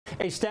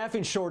A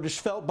staffing shortage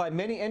felt by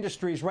many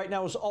industries right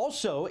now is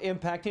also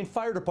impacting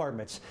fire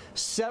departments.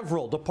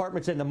 Several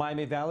departments in the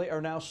Miami Valley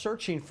are now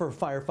searching for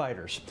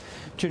firefighters.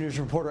 2 News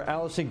reporter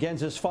Allison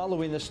Gens is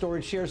following this story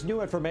and shares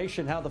new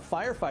information how the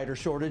firefighter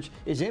shortage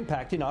is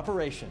impacting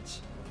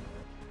operations.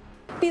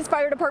 These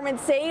fire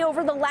departments say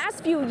over the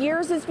last few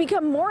years it's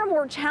become more and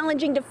more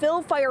challenging to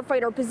fill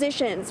firefighter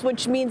positions,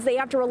 which means they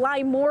have to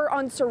rely more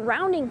on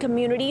surrounding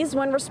communities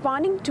when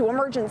responding to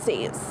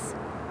emergencies.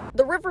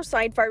 The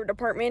Riverside Fire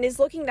Department is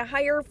looking to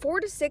hire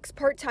 4 to 6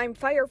 part-time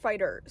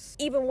firefighters.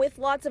 Even with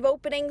lots of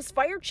openings,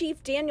 Fire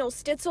Chief Daniel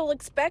Stitzel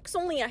expects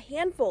only a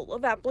handful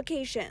of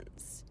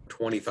applications.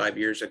 25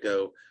 years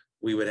ago,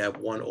 we would have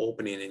 1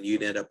 opening and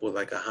you'd end up with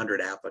like 100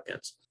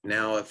 applicants.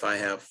 Now, if I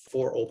have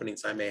 4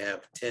 openings, I may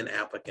have 10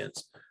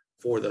 applicants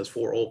for those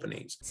 4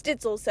 openings.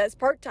 Stitzel says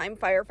part-time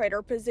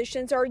firefighter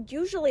positions are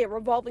usually a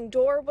revolving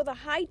door with a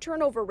high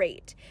turnover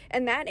rate,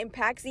 and that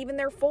impacts even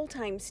their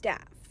full-time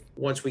staff.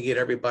 Once we get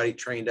everybody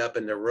trained up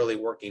and they're really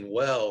working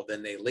well,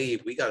 then they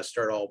leave. We got to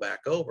start all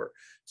back over.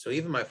 So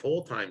even my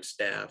full-time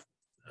staff,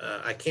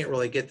 I can't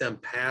really get them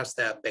past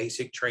that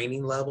basic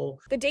training level.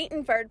 The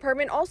Dayton Fire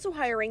Department also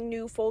hiring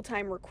new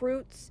full-time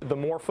recruits. The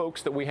more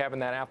folks that we have in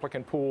that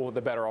applicant pool,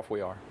 the better off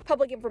we are.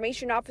 Public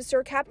Information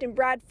Officer Captain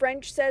Brad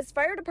French says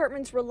fire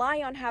departments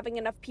rely on having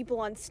enough people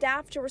on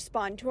staff to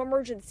respond to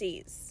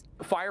emergencies.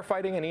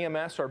 Firefighting and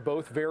EMS are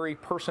both very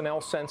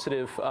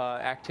personnel-sensitive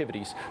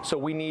activities, so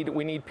we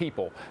need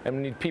people, and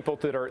we need people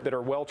that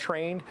are well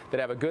trained, that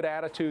have a good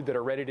attitude, that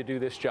are ready to do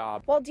this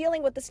job. While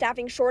dealing with the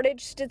staffing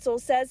shortage,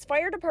 Stitzel says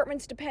fire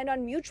departments depend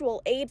on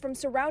mutual aid from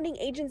surrounding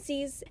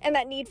agencies, and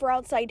that need for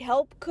outside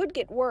help could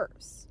get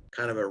worse.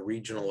 Kind of a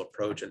regional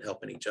approach and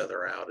helping each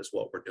other out is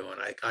what we're doing.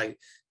 I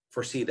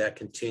foresee that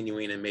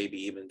continuing and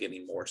maybe even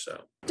getting more so.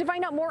 To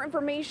find out more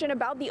information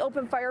about the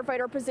open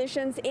firefighter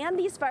positions and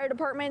these fire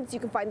departments, you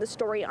can find the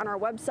story on our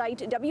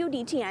website,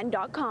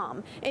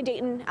 WDTN.com. In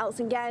Dayton,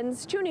 Allison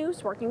Gens, 2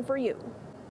 News, working for you.